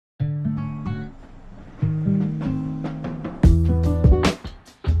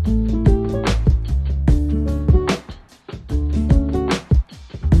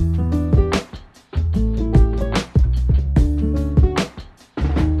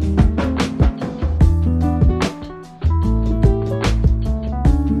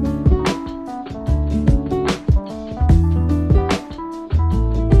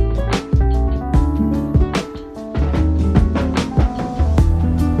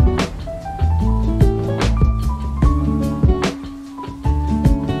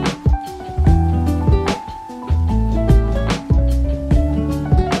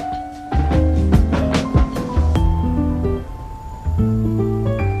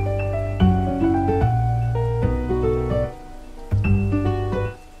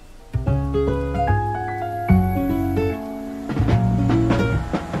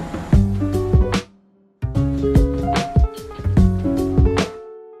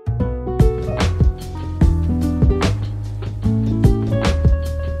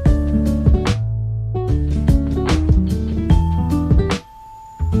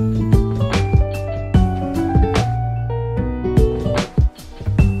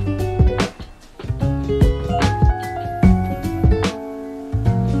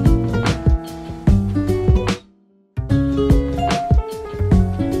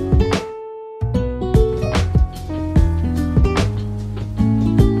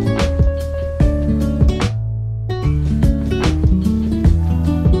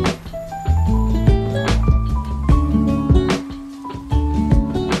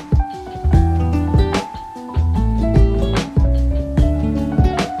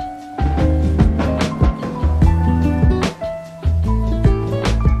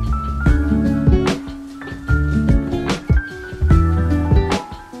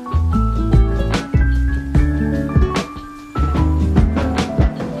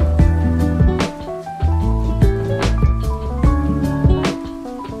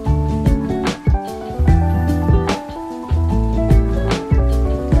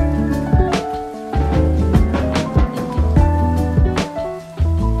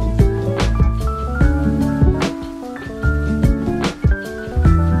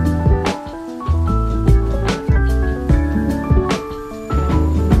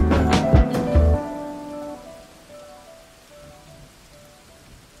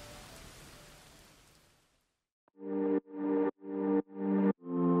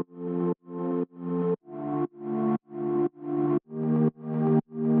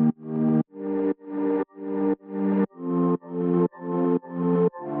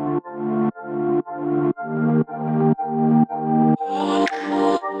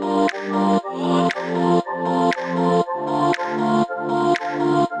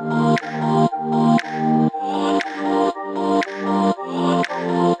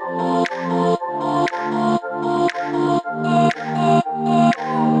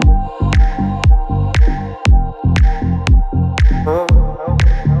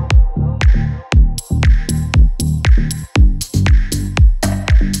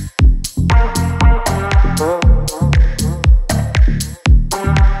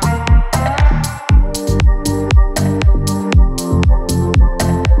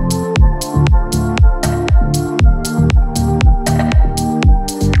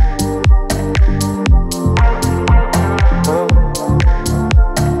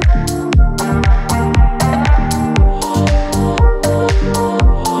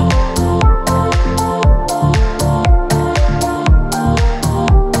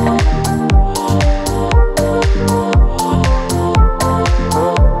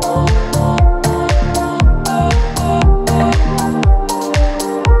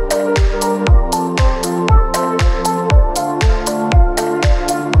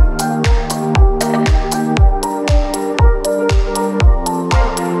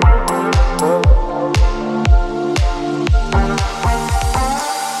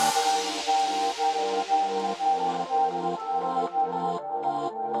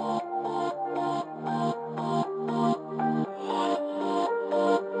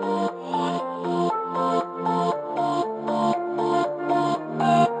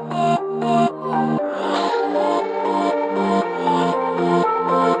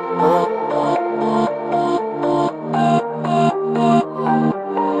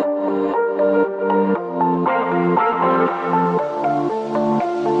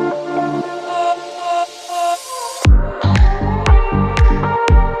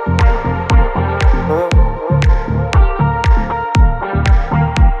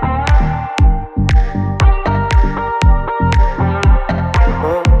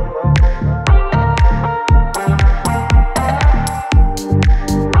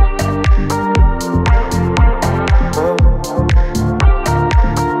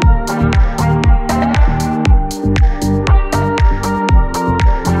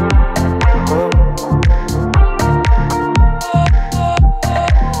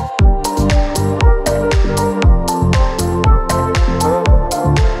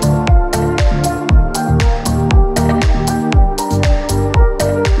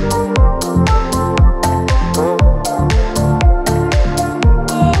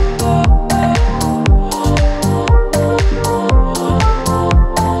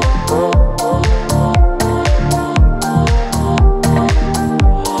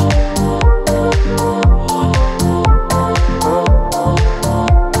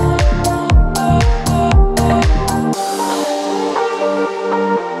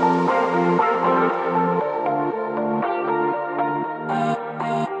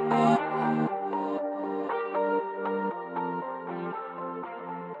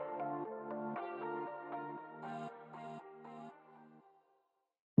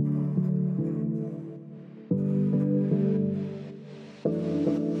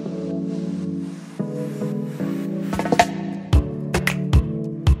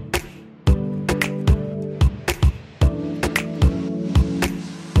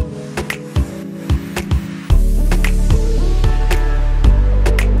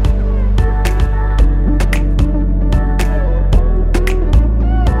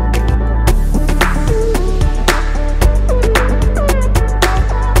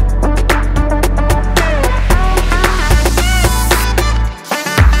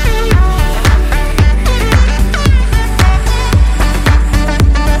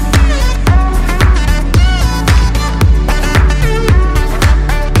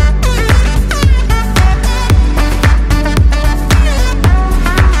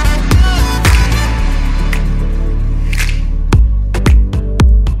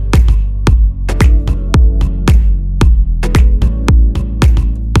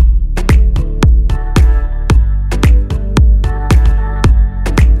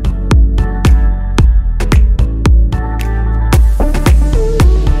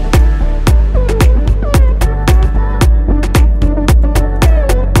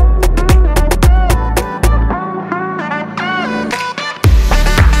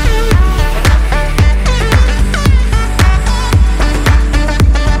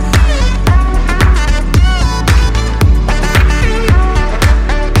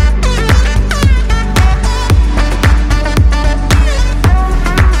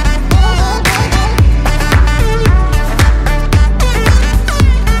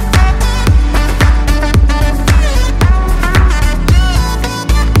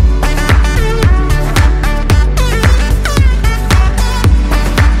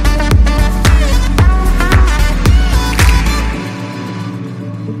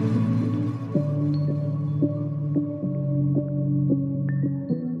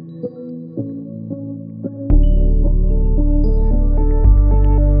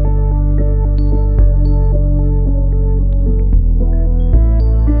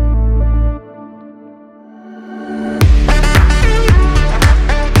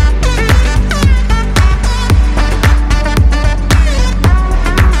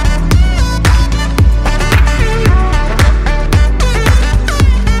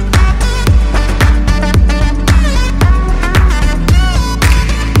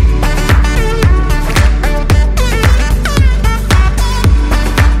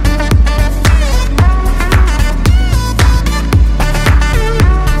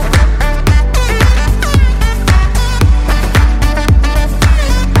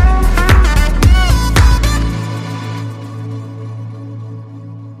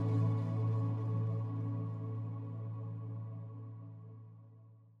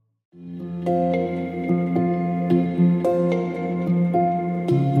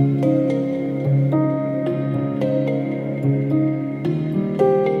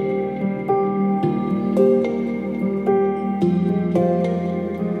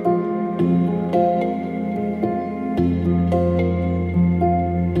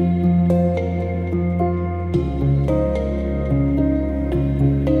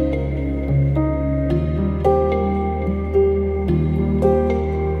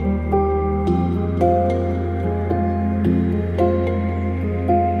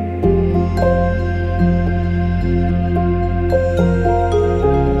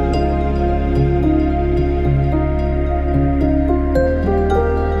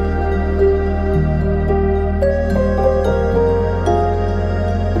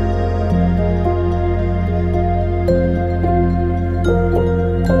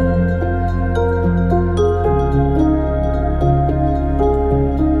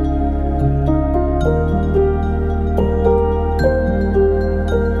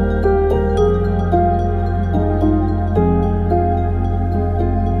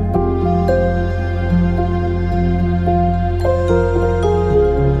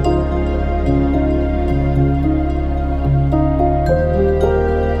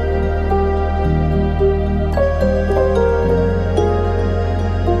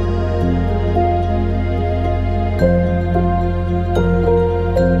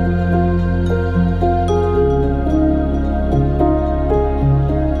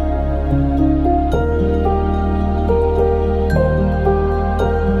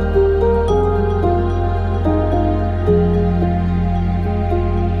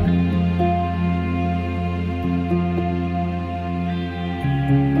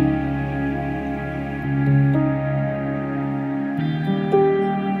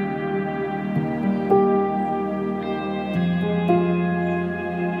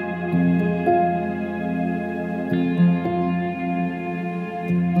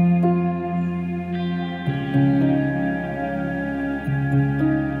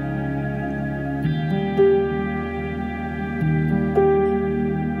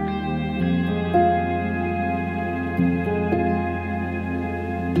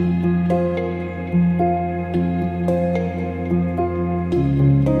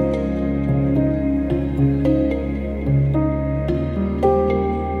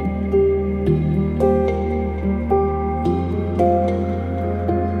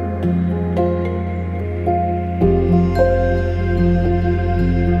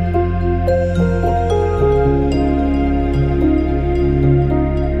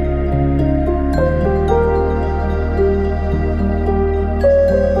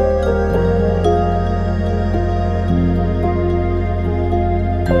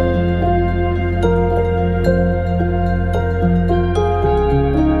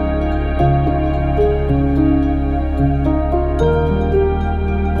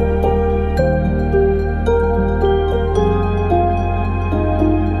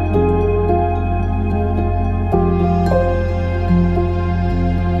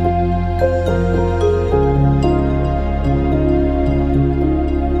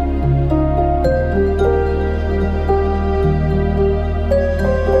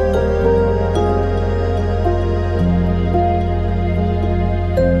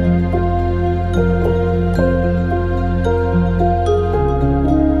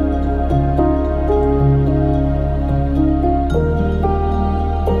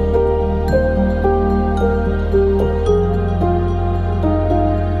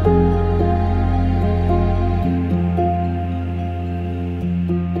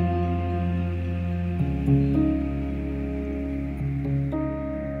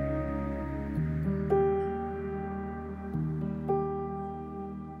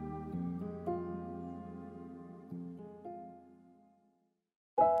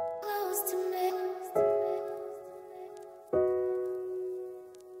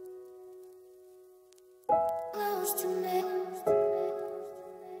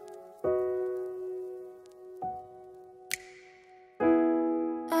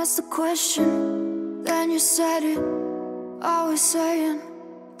asked the question, then you said it. Always saying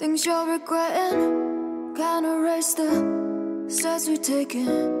things you're regretting. Can't erase the steps we've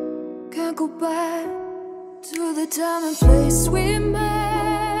taken. Can't go back to the time and place we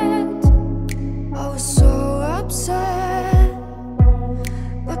met. I was so upset,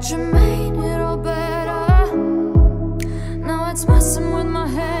 but you made it all better. Now it's messing with my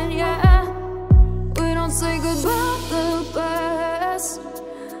head, yeah. We don't say goodbye the best.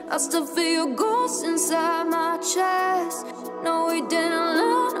 I still feel your ghost inside my chest. No, we didn't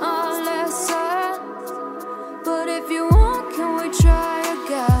learn our lesson, but if you want, can we try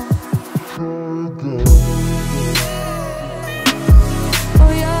again?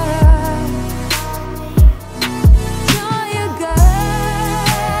 Oh yeah, try again.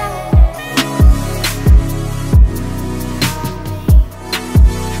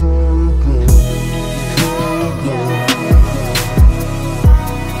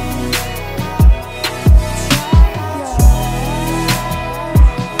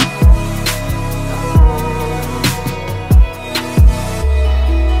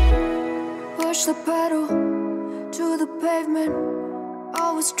 Push the pedal to the pavement.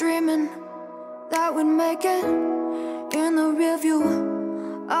 I was dreaming that we'd make it. In the rear view,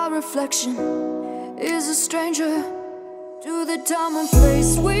 our reflection is a stranger to the time and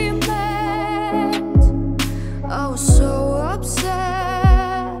place we met. I was so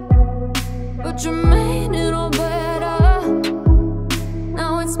upset, but you made it all better.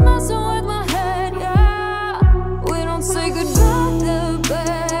 Now it's messing with my head, yeah. We don't say goodbye the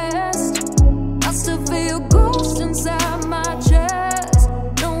best. I still feel your ghost inside my chest.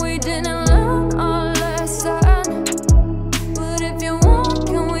 No, we didn't learn our lesson, but if you want,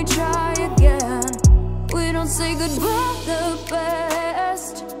 can we try again? We don't say goodbye the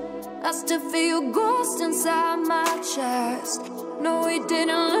best. I still feel your ghost inside my chest. No, we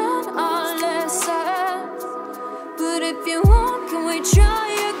didn't learn our lesson, but if you want, can we try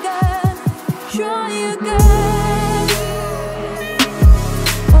again? Try again.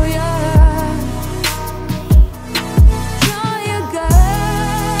 Oh yeah, try again.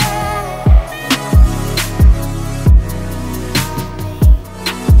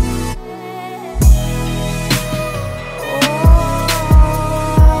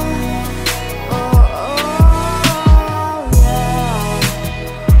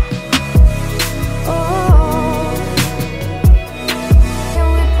 Can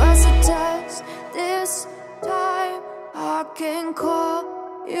we pass the test this time? I can call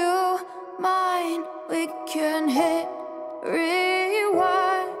you mine. We can hit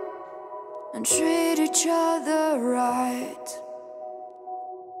rewind and treat each other right.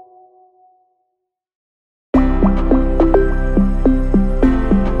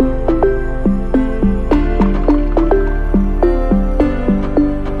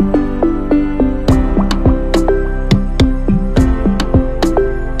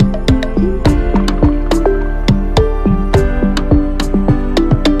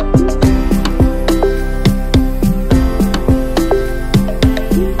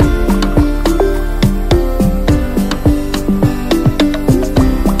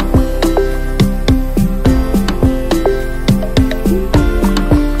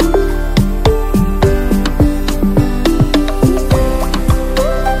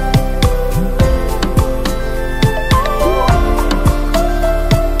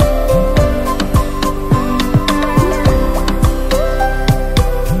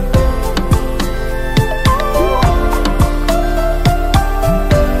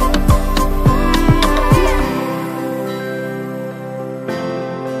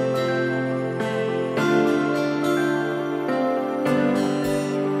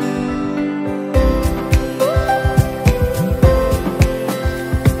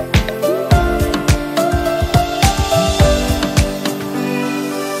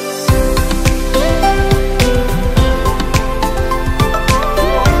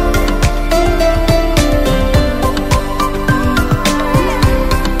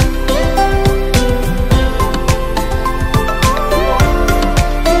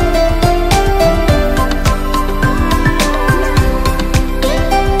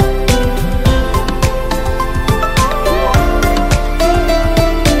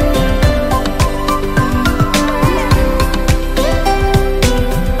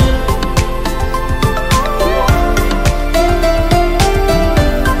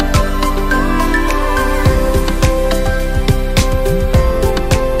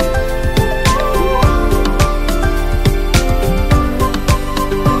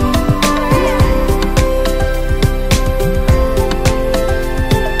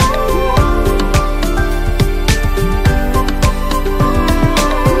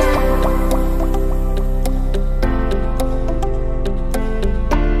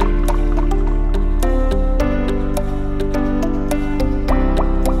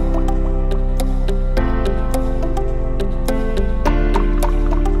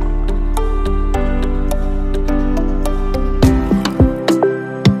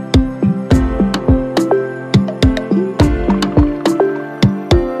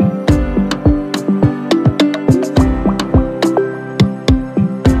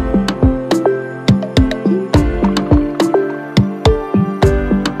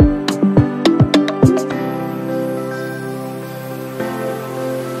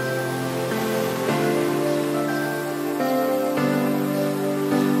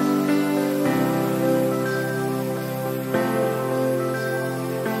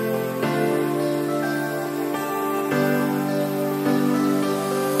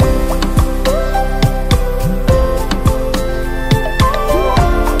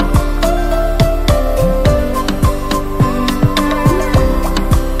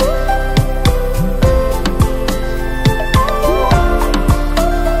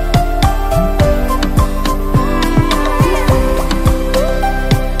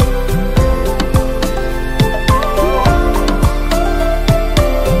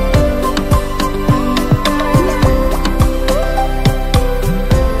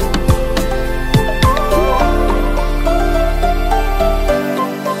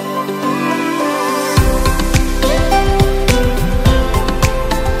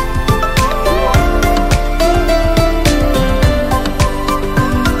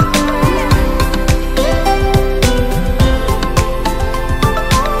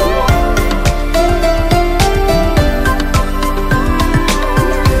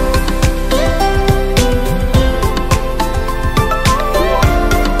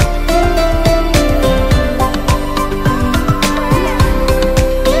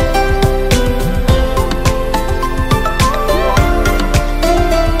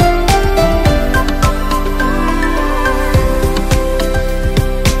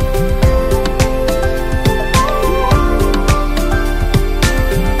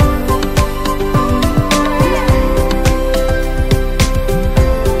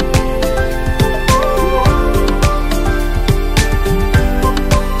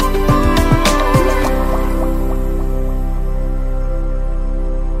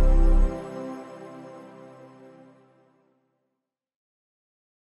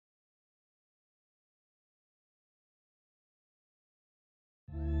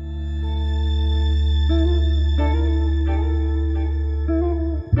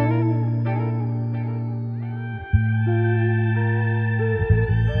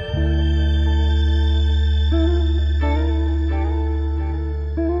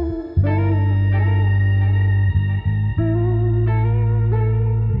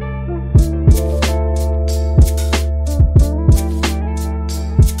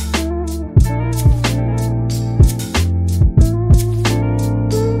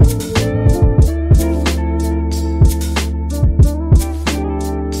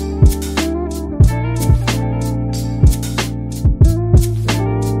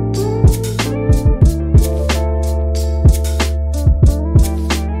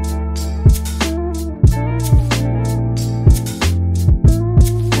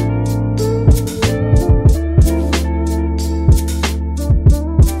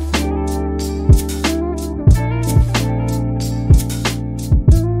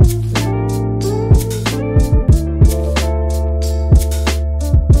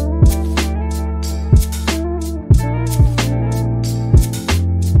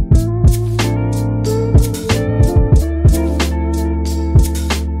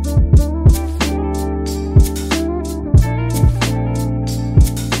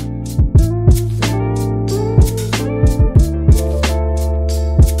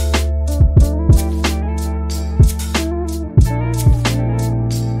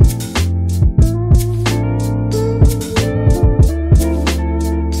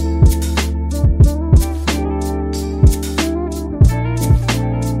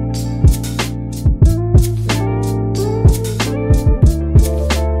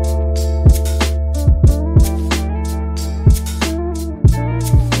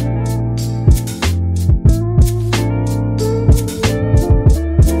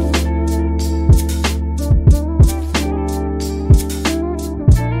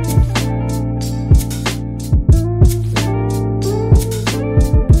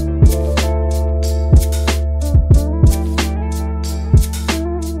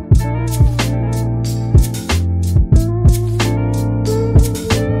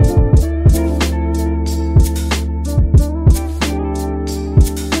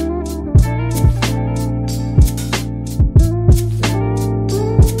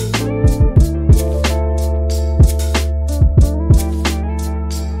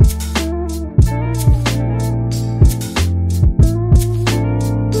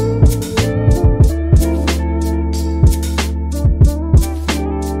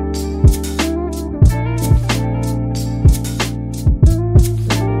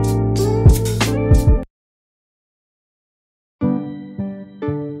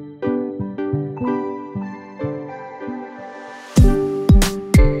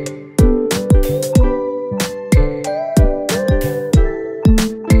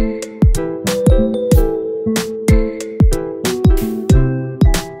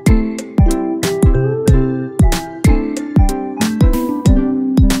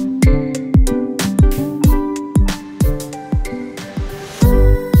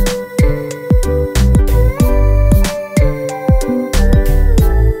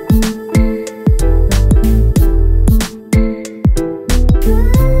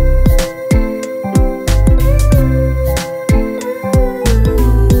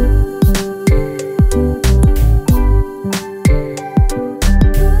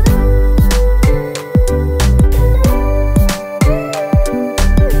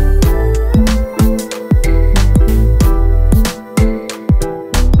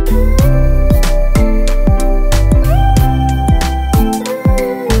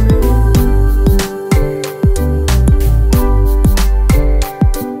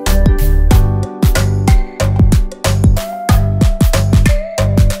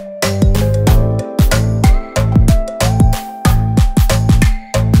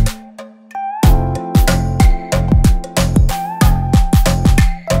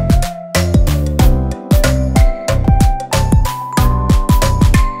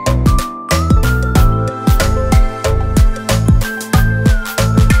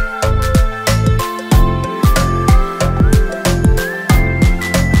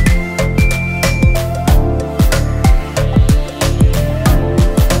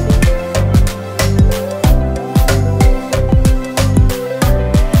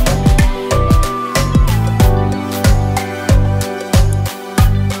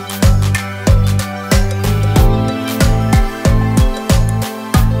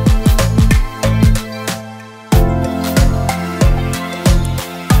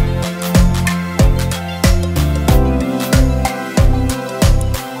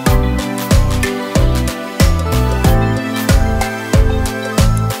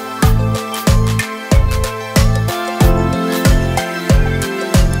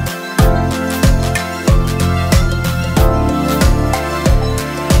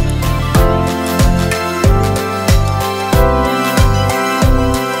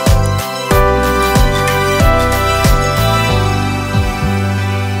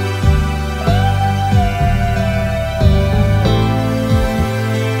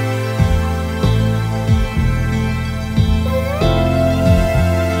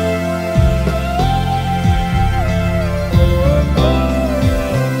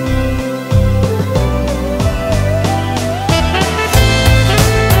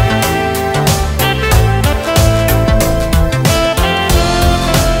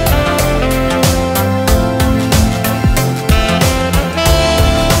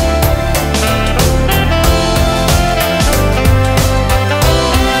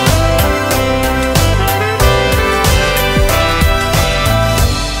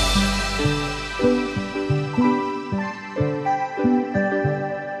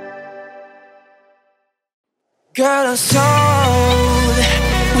 Girl, I sold.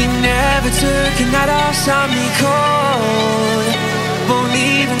 We never took a night off, saw me cold. Won't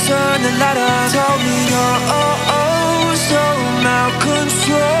even turn the light on. Told me you're so out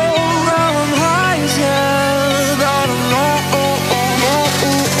control. Now I'm high as hell, but I'm low.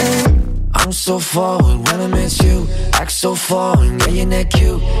 I'm so forward when I met you. Act so foreign, yeah, you're not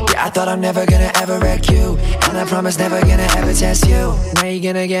cute. Yeah, I thought I'm never gonna ever wreck you, and I promise never gonna ever test you. Now you're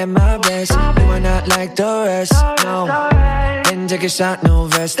gonna get my best. You are not like the rest, no. Then take a shot, no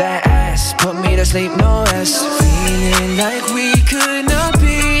verse. That ass put me to sleep, no rest. Feeling like we could not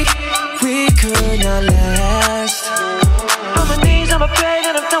be, we could not last. On my knees, on my bed,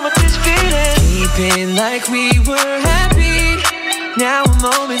 and I'm done with this feeling. Keeping like we were happy, now a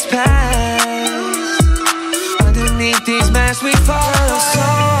moment's past. Underneath these masks we fall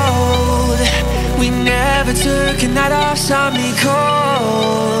sold. We never took a night off, saw me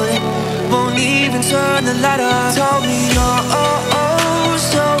cold. Won't even turn the light on. Told me you're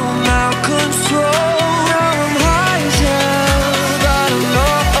so out control. Now I'm high as hell, but I'm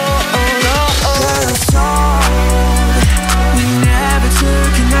low. Sold. We never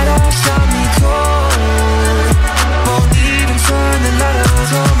took a night off, saw me cold. Won't even turn the light on.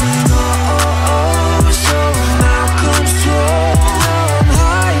 Told me you're so out control. Now I'm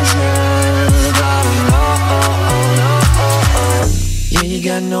high as hell, but I'm low. Yeah, you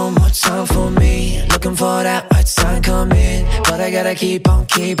got no more time for me. Looking for that right sign coming, but I gotta keep on,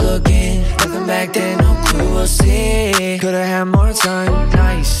 keep looking. Looking back then, no clue, we'll see. Could've had more time,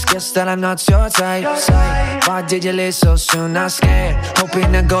 nice. Guess that I'm not your type. Why did you leave so soon? Not scared,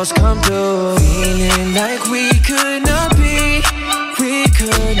 hoping the ghosts come through. Feeling like we could not be, we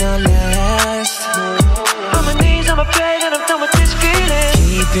could not last. On my knees, on my bed, and I'm done with this feeling.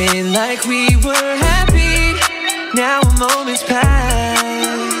 Keeping like we were happy, now a moment's past.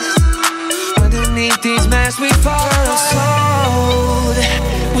 Underneath these masks we fall sold.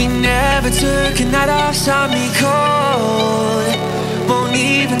 We never took a night off, saw me cold. Won't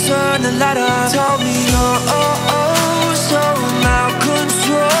even turn the light on. Told me you're so out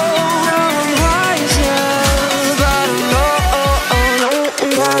control. Now I'm high as hell, but I'm low.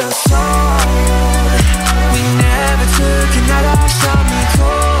 Got us sold. We never took a night off, saw me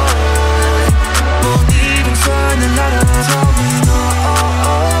cold. Won't even turn the light on. Told me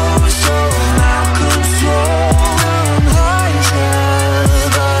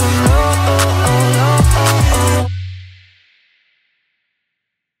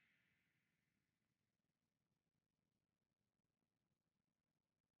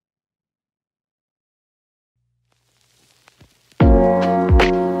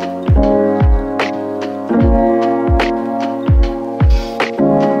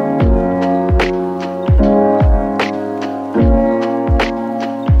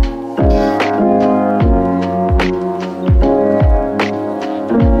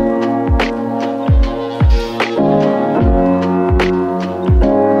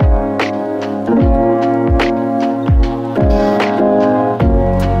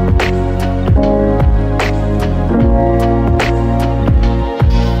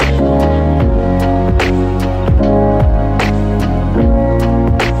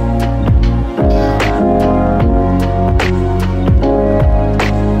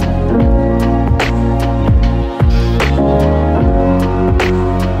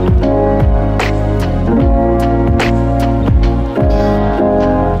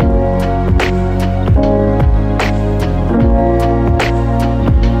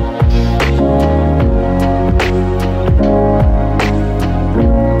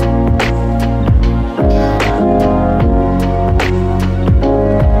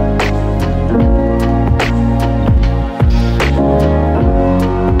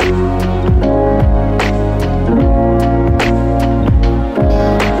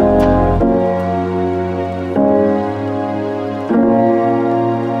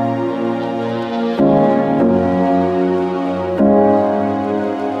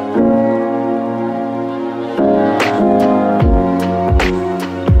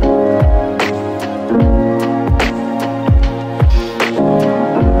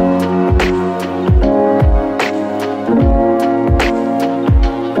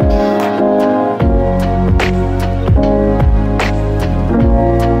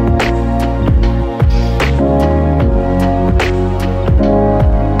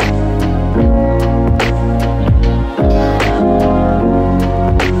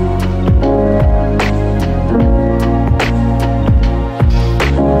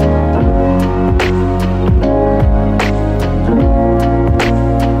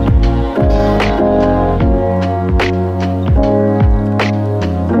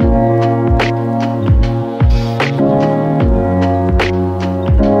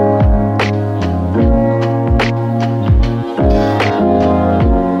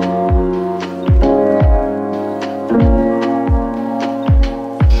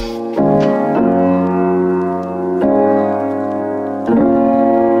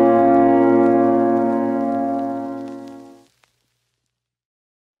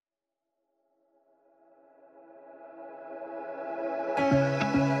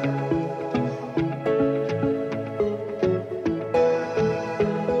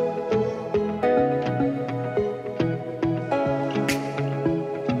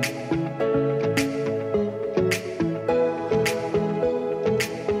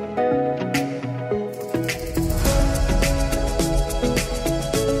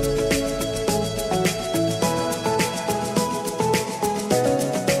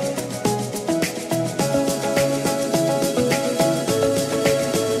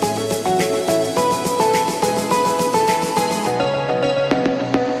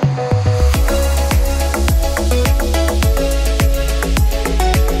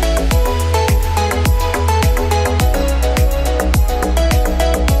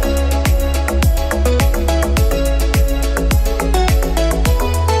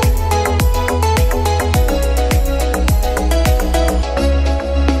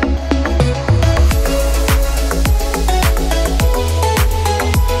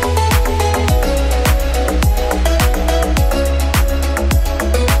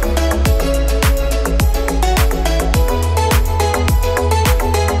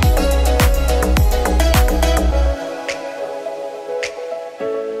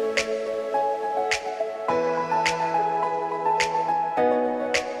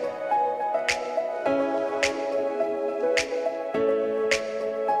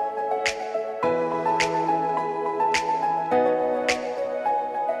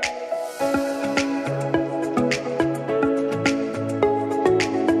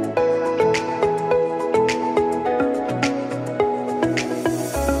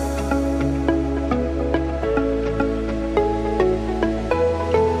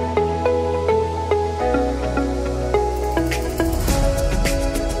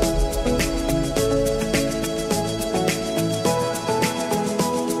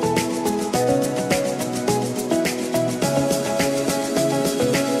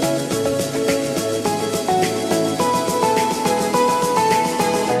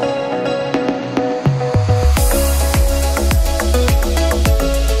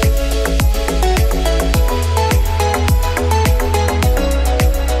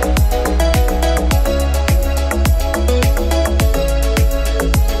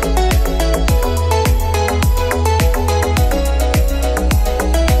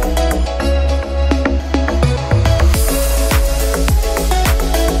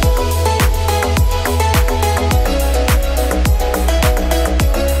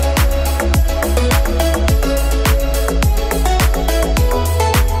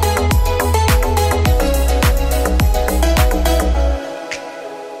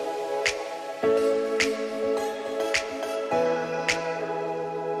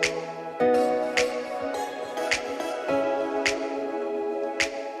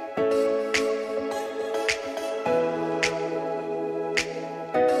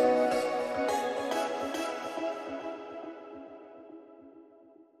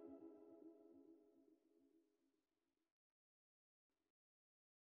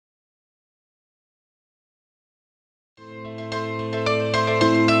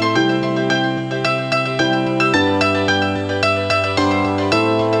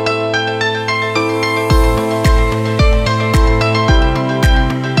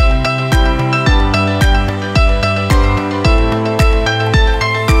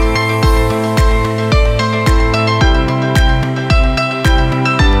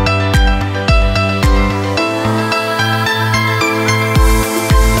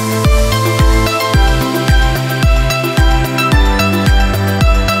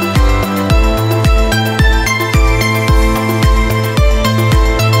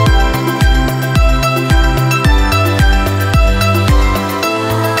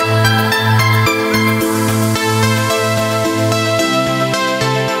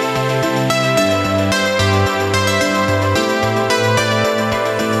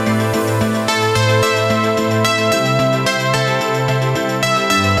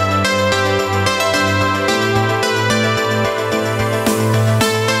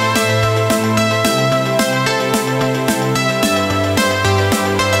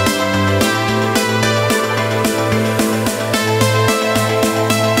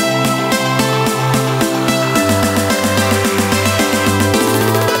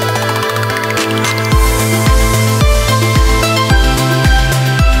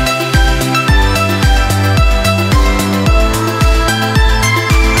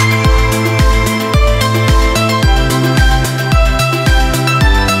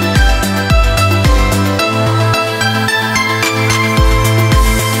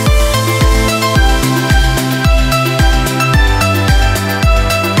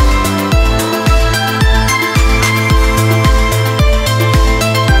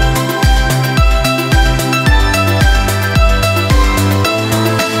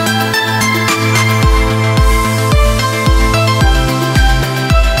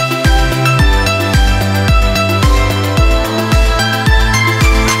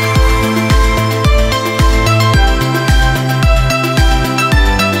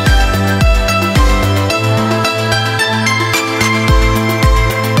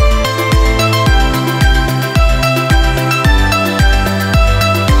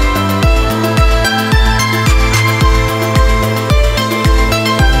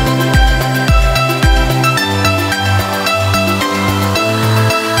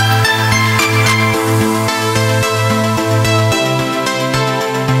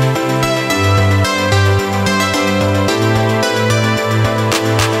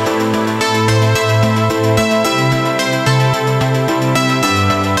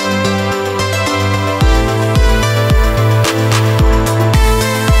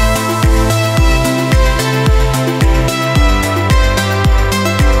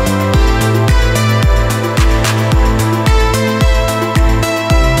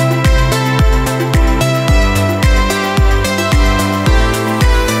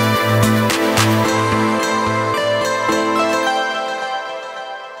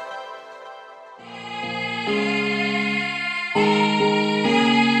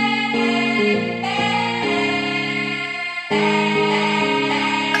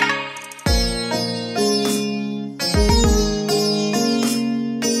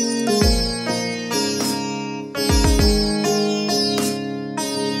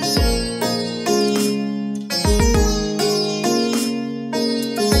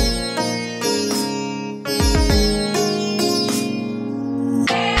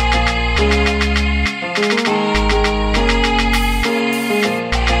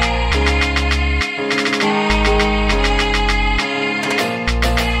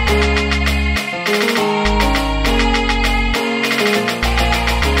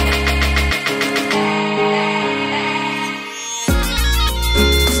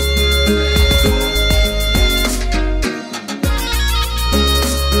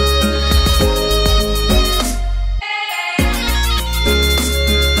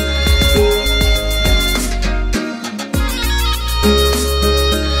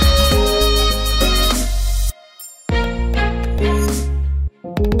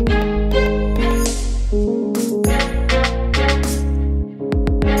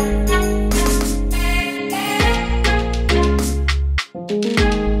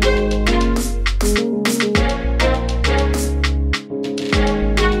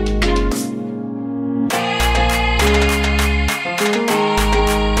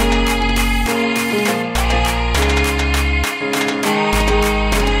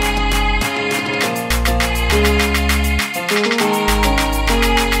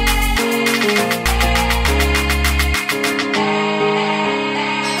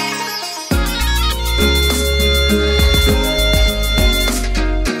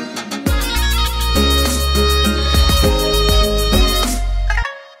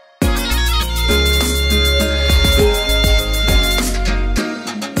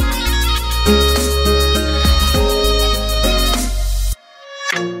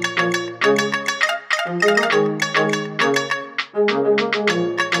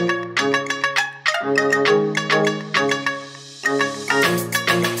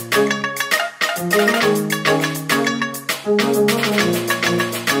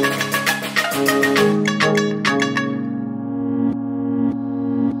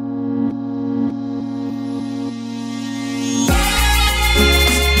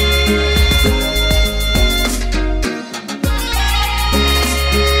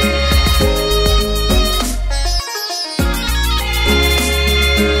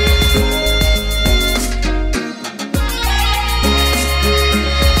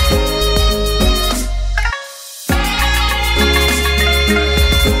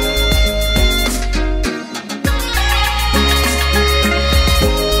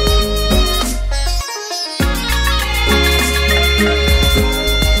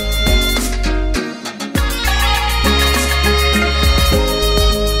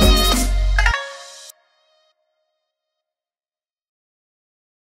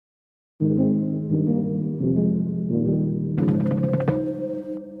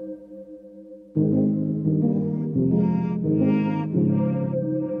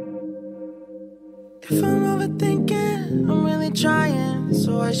If I'm overthinking, I'm really trying,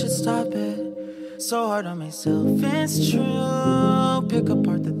 so I should stop it. So hard on myself, it's true. Pick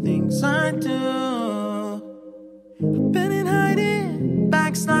apart the things I do. I've been in hiding,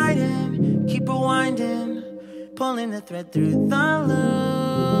 backsliding, keep rewinding, pulling the thread through the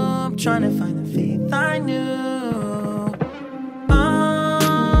loop, trying to find the faith I knew.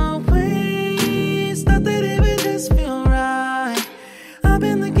 Always thought that it would just feel right. I've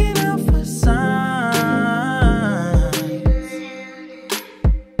been looking out for signs.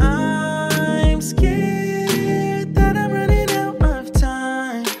 I'm scared that I'm running out of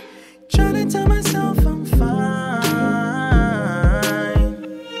time, trying to tell myself I'm fine.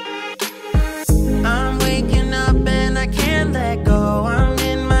 I'm waking up and I can't let go. I'm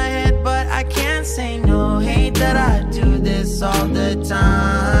in my head but I can't say no. Hate that I do this all the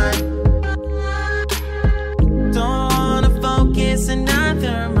time. Don't wanna focus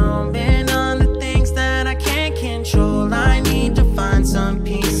another moment on the things that I can't control. I need to find some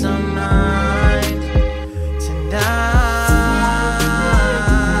peace of mind tonight.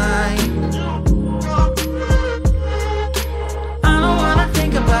 I don't wanna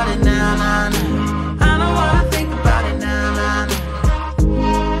think about it now, nah, nah. I don't wanna think about it now, nah, nah.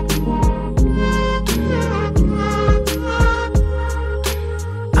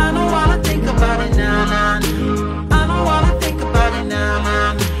 I don't wanna think about it now, nah, nah. I don't wanna think about it now,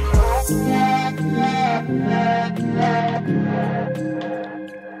 nah, nah.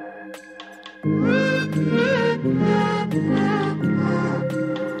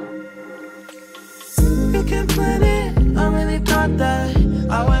 You can plan it, I really thought that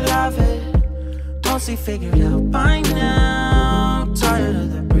I would have it mostly figured out by now. Tired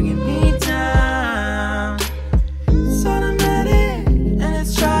of them bringing me down. It's automatic and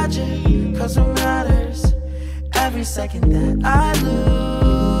it's tragic, cause it matters. Every second that I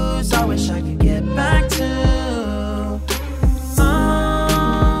lose, I wish I could get back to.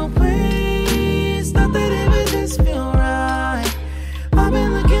 Always thought that it would just feel right. I've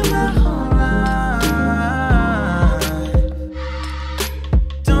been looking my whole life.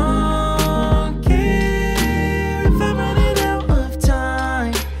 Don't care if I'm running out of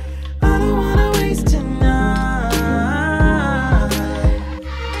time. I don't wanna waste tonight.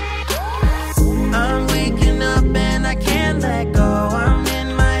 I'm waking up and I can't let go.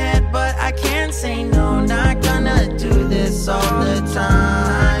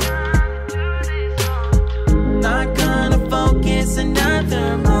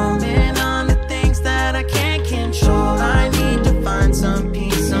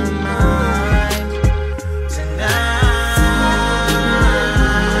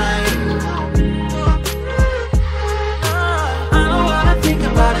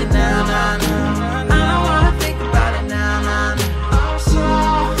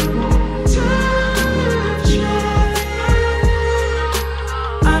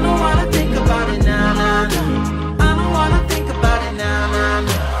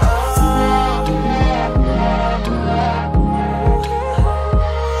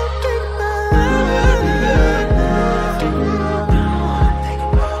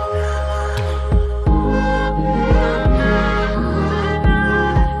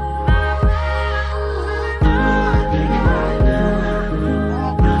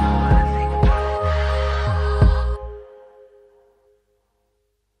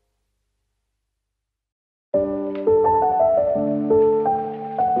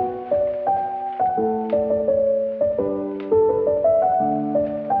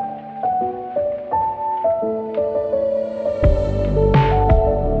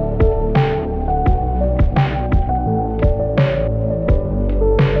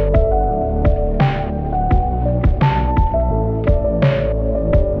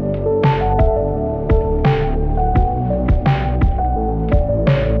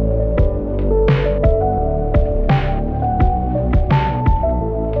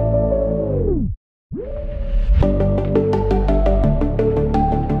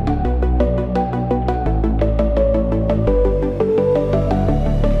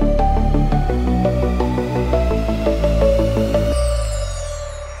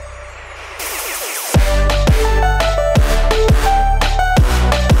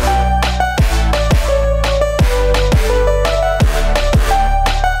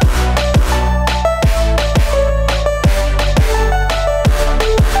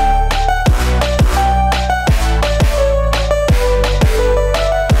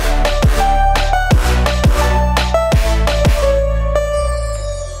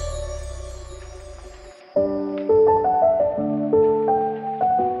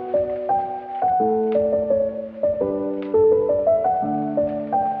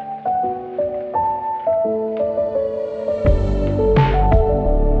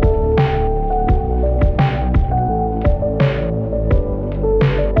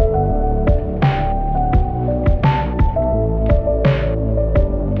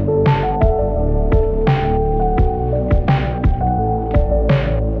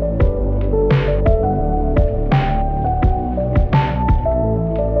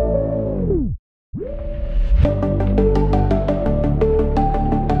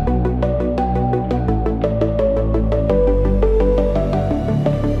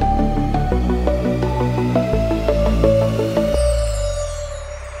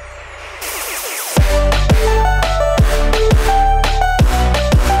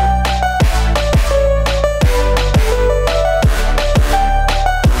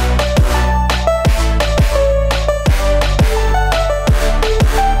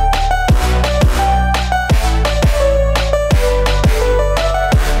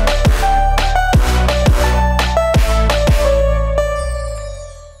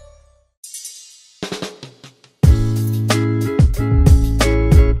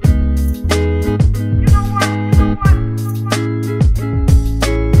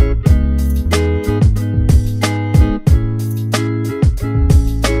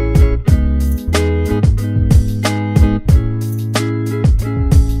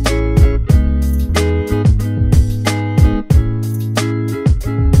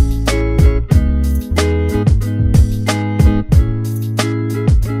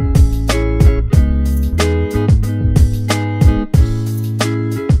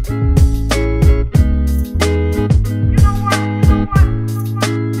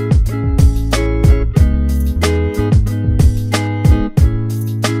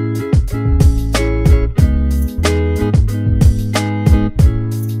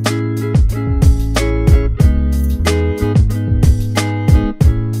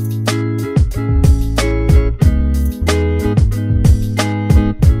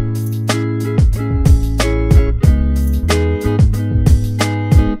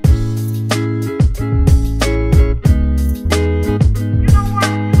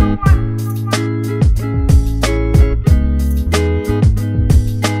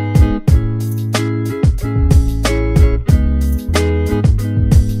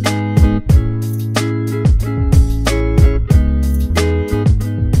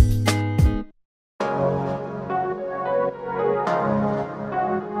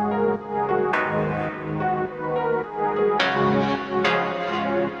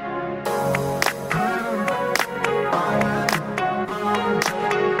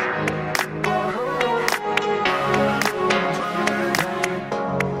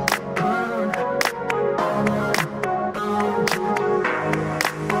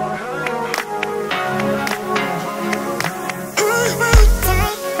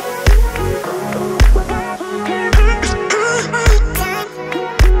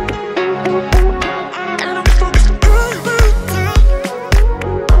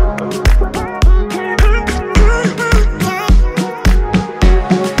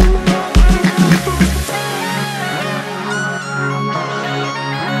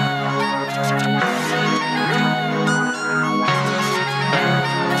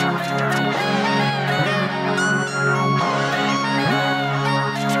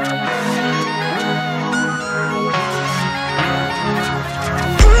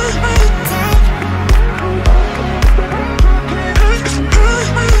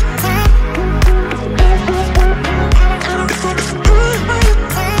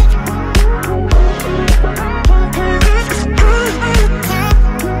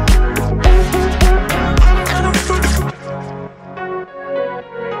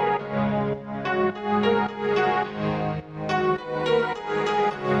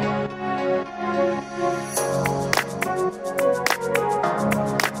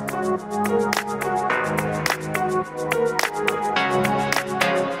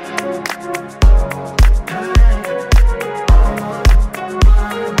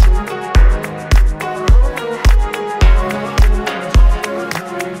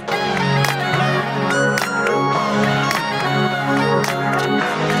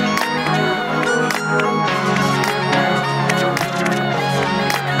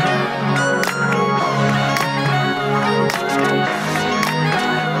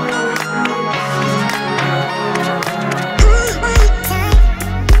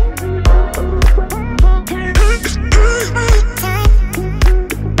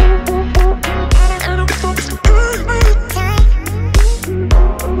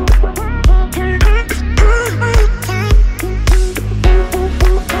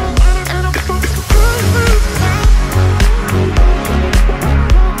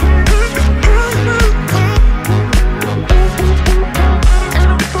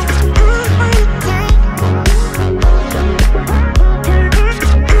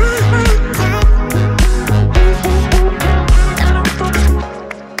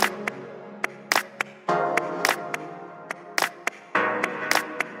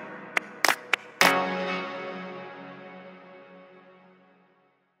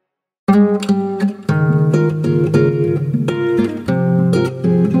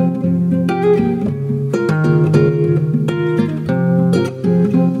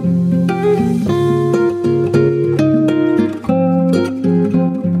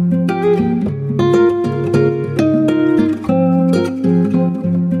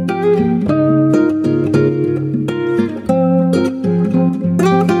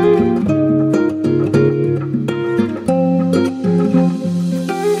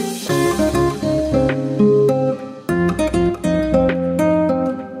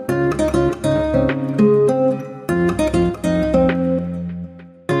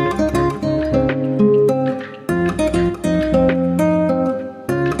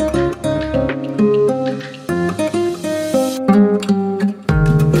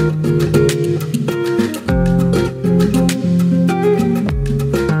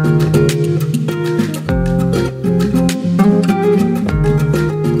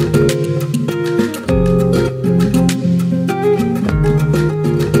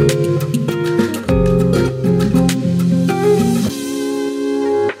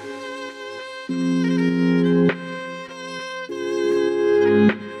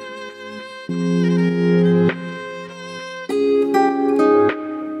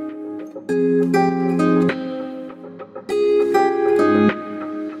 Thank